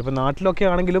പോലീസുകാർ. ഇപ്പോൾ നാട്ടിലൊക്കെ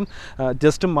ആണെങ്കിലും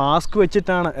ജസ്റ്റ് മാസ്ക്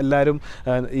വെച്ചിട്ടാണ് എല്ലാവരും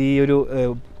ഈ ഒരു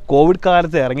കോവിഡ്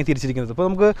കാലത്ത് ഇറങ്ങി തിരിച്ചിരിക്കുന്നത്. അപ്പോൾ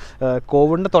നമുക്ക്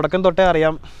കോവിഡിൻ്റെ തുടക്കം തൊട്ടേ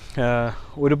അറിയാം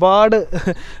ഒരുപാട്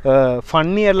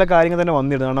ഫണ്ണി ആയിട്ടുള്ള കാര്യങ്ങൾ തന്നെ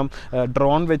വന്നിരുന്നു. കാരണം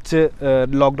ഡ്രോൺ വെച്ച്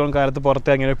ലോക്ക്ഡൗൺ കാലത്ത്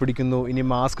പുറത്ത് എങ്ങനെ പിടിക്കുന്നു, ഇനി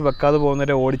മാസ്ക് വെക്കാതെ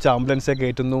പോകുന്നവരെ ഓടിച്ച് ആംബുലൻസെ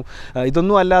കയറ്റുന്നു.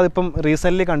 ഇതൊന്നും അല്ലാതെ ഇപ്പം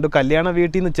റീസെൻ്റ്ലി കണ്ടു കല്യാണ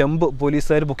വീട്ടിൽ നിന്ന് ചെമ്പ്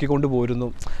പോലീസുകാർ പൊക്കിക്കൊണ്ട് പോരുന്നു.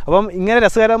 അപ്പം ഇങ്ങനെ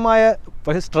രസകരമായ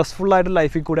പക്ഷേ സ്ട്രെസ്ഫുള്ളായിട്ടുള്ള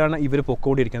ലൈഫിൽ കൂടെയാണ് ഇവർ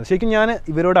പൊക്കോണ്ടിരിക്കുന്നത്. ശരിക്കും ഞാൻ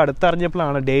ഇവരോട്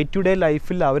അടുത്തറിഞ്ഞപ്പോഴാണ് ഡേ ടു ഡേ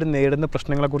ലൈഫിൽ അവർ നേരിടുന്ന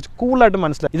പ്രശ്നങ്ങളെക്കുറിച്ച് കൂടുതലായിട്ട്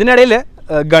മനസ്സിലായി. ഇതിനിടയിൽ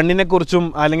ഗണ്ണിനെക്കുറിച്ചും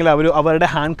അല്ലെങ്കിൽ അവരുടെ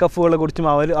ഹാൻഡ് കഫുകളെ കുറിച്ചും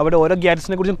അവരുടെ ഓരോ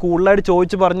ഗ്യാഡ്ജറ്റ്സിനെ കുറിച്ചും കൂടുതലായിട്ട്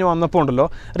ചോദിച്ച് പറഞ്ഞു വന്നപ്പോൾ ഉണ്ടല്ലോ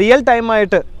റിയൽ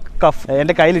ടൈമായിട്ട് കഫ്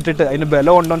എൻ്റെ കയ്യിലിട്ടിട്ട് അതിന്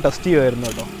ബലം ഉണ്ടോ ടെസ്റ്റ് ചെയ്യുമായിരുന്നു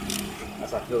കേട്ടോ.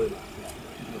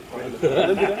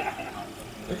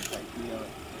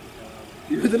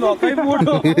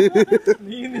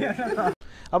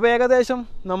 അപ്പോൾ ഏകദേശം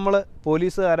നമ്മൾ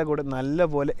പോലീസുകാരെ കൂടെ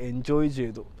നല്ലപോലെ എൻജോയ്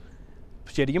ചെയ്തു.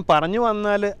 ശരിക്കും പറഞ്ഞു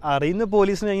വന്നാൽ അറിയുന്ന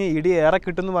പോലീസിന് ഇടി ഏറെ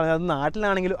കിട്ടുമെന്ന് പറഞ്ഞാൽ അത്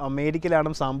നാട്ടിലാണെങ്കിലും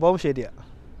അമേരിക്കയിലാണെങ്കിലും സംഭവം ശരിയാണ്.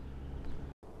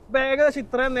 അപ്പോൾ ഏകദേശം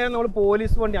ഇത്രയും നേരം നമ്മൾ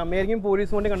പോലീസ് വണ്ടി അമേരിക്കൻ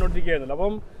പോലീസ് വണ്ടി കണ്ടുകൊണ്ടിരിക്കുകയായിരുന്നല്ലോ.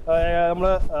 അപ്പം നമ്മൾ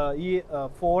ഈ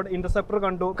ഫോർഡ് ഇന്റർസെപ്റ്റർ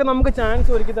കണ്ടു. ഒക്കെ നമുക്ക്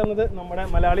ചാൻസ് ഒരുക്കി തന്നത് നമ്മുടെ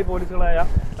മലയാളി പോലീസുകളായ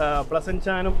പ്ലസൻ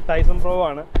ചാനും ടൈസൺ പ്രോ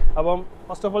ആണ്. അപ്പം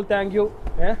first of all thank you.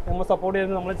 നമ്മൾ സപ്പോർട്ട്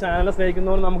ചെയ്യുന്നത് നമ്മുടെ ചാനലിനെ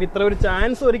സ്നേഹിക്കുന്നതുകൊണ്ട് നമുക്ക് ഇത്ര ഒരു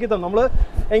ചാൻസ് ഒരുക്കി തന്നു. നമ്മൾ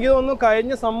എനിക്ക് തോന്നുന്നു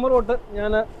കഴിഞ്ഞ സമ്മർ തൊട്ട്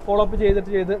ഞാൻ ഫോളോ അപ്പ്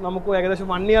ചെയ്ത് നമുക്ക്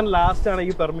ഏകദേശം 1 ഇയർ ലാസ്റ്റാണ്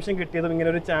ഈ പെർമിഷൻ കിട്ടിയതും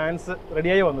ഇങ്ങനെ ഒരു ചാൻസ്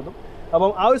റെഡിയായി വന്നതും.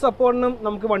 അപ്പം ആ ഒരു സപ്പോർട്ടിനും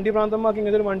നമുക്ക് വണ്ടി പ്രാന്തമാക്കി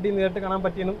ഇങ്ങനത്തെ ഒരു വണ്ടി നേരിട്ട് കാണാൻ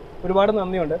പറ്റിയതിനും ഒരുപാട്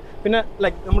നന്ദിയുണ്ട്. പിന്നെ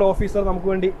നമ്മുടെ ഓഫീസർ നമുക്ക്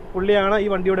വേണ്ടി പുള്ളിയാണ് ഈ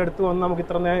വണ്ടിയോടെ എടുത്തു വന്ന് നമുക്ക്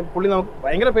ഇത്ര നേരം പുള്ളി നമുക്ക്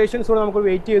ഭയങ്കര പേഷ്യൻസോടെ നമുക്ക്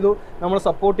വെയിറ്റ് ചെയ്തു, നമ്മളെ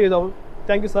സപ്പോർട്ട് ചെയ്തു. അപ്പം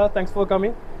thank you sir, thanks for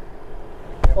coming.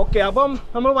 Okay, അപ്പം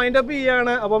നമ്മൾ വൈൻഡ് അപ്പ്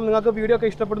ചെയ്യുകയാണ്. അപ്പം നിങ്ങൾക്ക് വീഡിയോ ഒക്കെ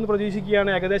ഇഷ്ടപ്പെടുന്നു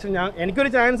പ്രതീക്ഷിക്കുകയാണ്. ഏകദേശം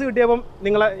എനിക്കൊരു ചാൻസ് കിട്ടിയപ്പം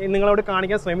നിങ്ങളോട്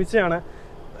കാണിക്കാൻ ശ്രമിച്ചതാണ്.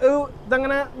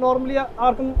 ഇതങ്ങനെ നോർമലി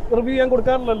ആർക്കും റിവ്യൂ ചെയ്യാൻ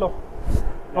കൊടുക്കാറില്ലല്ലോ.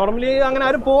 നോർമലി അങ്ങനെ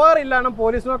ആരും പോകാറില്ല. കാരണം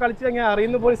പോലീസിനോ കളിച്ച് കഴിഞ്ഞാൽ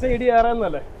അറിയുന്ന പോലീസിനെ ഇടി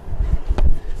കയറാമെന്നല്ലേ.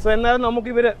 സോ എന്നാലും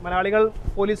നമുക്കിവർ മലയാളികൾ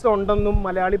പോലീസിലുണ്ടെന്നും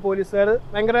മലയാളി പോലീസുകാർ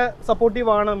ഭയങ്കര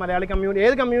സപ്പോർട്ടീവാണ്. മലയാളി കമ്മ്യൂണിറ്റി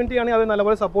ഏത് കമ്മ്യൂണിറ്റി ആണെങ്കിൽ അവർ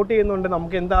നല്ലപോലെ സപ്പോർട്ട് ചെയ്യുന്നുണ്ട്.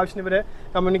 നമുക്ക് എന്താവശ്യം ഇവരെ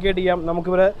കമ്മ്യൂണിക്കേറ്റ് ചെയ്യാം.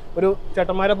 നമുക്കിവരെ ഒരു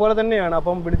ചേട്ടന്മാരെ പോലെ തന്നെയാണ്.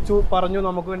 അപ്പം വിളിച്ചു പറഞ്ഞു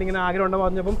നമുക്ക് വേണ്ടി ഇങ്ങനെ ആഗ്രഹം ഉണ്ടെന്ന്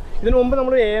പറഞ്ഞപ്പം ഇതിനു മുമ്പ്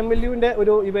നമ്മൾ AMLUവിൻ്റെ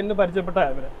ഒരു ഇവൻറ്റ് പരിചയപ്പെട്ട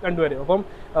ഇവർ രണ്ടുപേരും. അപ്പം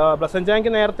പ്ലസൻ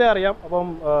ചാനിക്ക് നേരത്തെ അറിയാം. അപ്പം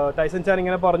ടൈസൺ ചാൻ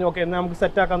ഇങ്ങനെ പറഞ്ഞു ഓക്കെ എന്നാൽ നമുക്ക്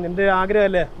സെറ്റാക്കാം, നിൻ്റെ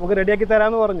ആഗ്രഹമല്ലേ നമുക്ക് റെഡിയാക്കി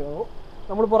തരാമെന്ന് പറഞ്ഞു.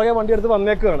 നമ്മൾ പുറകെ വണ്ടി എടുത്ത്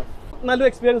വന്നേക്കുകയാണ്. നല്ലൊരു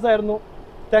എക്സ്പീരിയൻസ് ആയിരുന്നു.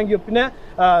 Thank you. പിന്നെ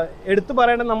എടുത്തു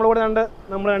പറയേണ്ടത്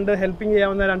നമ്മൾ രണ്ട് ഹെൽപ്പിംഗ്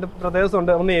ചെയ്യാവുന്ന 2 ബ്രദേഴ്സ്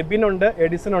ഉണ്ട്. ഒന്ന് എബിനുണ്ട്,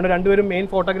 എഡിസനുണ്ട്. രണ്ടുപേരും മെയിൻ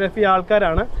ഫോട്ടോഗ്രാഫി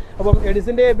ആൾക്കാരാണ്. അപ്പം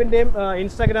എഡിസിൻ്റെയും എബിൻ്റെയും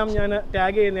ഇൻസ്റ്റാഗ്രാം ഞാൻ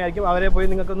ടാഗ് ചെയ്യുന്നതായിരിക്കും. അവരെ പോയി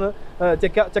നിങ്ങൾക്കൊന്ന്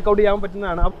ചെക്കൗട്ട് ചെയ്യാൻ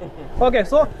പറ്റുന്നതാണ്. ഓക്കെ,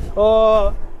 സോ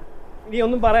ഇനി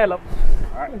ഒന്നും പറയാലോ.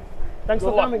 Thanks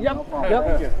for coming.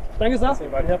 Thank you sir.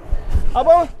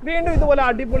 അപ്പോൾ വീണ്ടും ഇതുപോലെ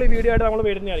അടിപൊളി വീഡിയോ ആയിട്ട് നമ്മൾ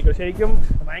വരുന്നതായിരിക്കും. ശരിക്കും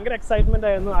ഭയങ്കര എക്സൈറ്റ്മെൻ്റ്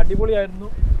ആയിരുന്നു, അടിപൊളിയായിരുന്നു.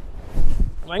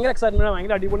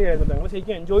 ഭയങ്കര അടിപൊളിയായിരുന്നു. ഞങ്ങൾ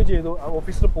ശരിക്കും എൻജോയ് ചെയ്തു.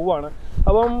 ഓഫീസിൽ പോവാണ്.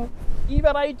 അപ്പം ഈ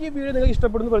വെറൈറ്റി വീഡിയോ നിങ്ങൾക്ക്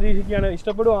ഇഷ്ടപ്പെടുന്നു പ്രതീക്ഷിക്കുകയാണ്.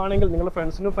 ഇഷ്ടപ്പെടുവാണെങ്കിൽ നിങ്ങളുടെ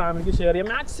ഫ്രണ്ട്സിനും ഫാമിലിക്കും ഷെയർ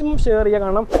ചെയ്യുക, മാക്സിമം ഷെയർ ചെയ്യുക.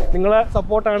 കാരണം നിങ്ങളെ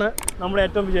സപ്പോർട്ടാണ് നമ്മുടെ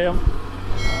ഏറ്റവും വിജയം.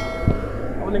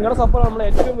 അപ്പോൾ നിങ്ങളുടെ സപ്പോർട്ട് നമ്മുടെ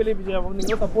ഏറ്റവും വലിയ വിജയം. അപ്പോൾ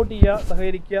നിങ്ങൾ സപ്പോർട്ട് ചെയ്യുക,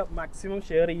 സഹകരിക്കുക, മാക്സിമം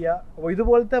ഷെയർ ചെയ്യുക. അപ്പോൾ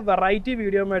ഇതുപോലത്തെ വെറൈറ്റി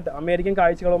വീഡിയോയുമായിട്ട് അമേരിക്കൻ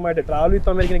കാഴ്ചകളുമായിട്ട് ട്രാവൽ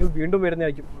വിത്ത് അമേരിക്കൻ വീണ്ടും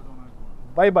വരുന്നതായിരിക്കും.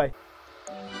 Bye bye.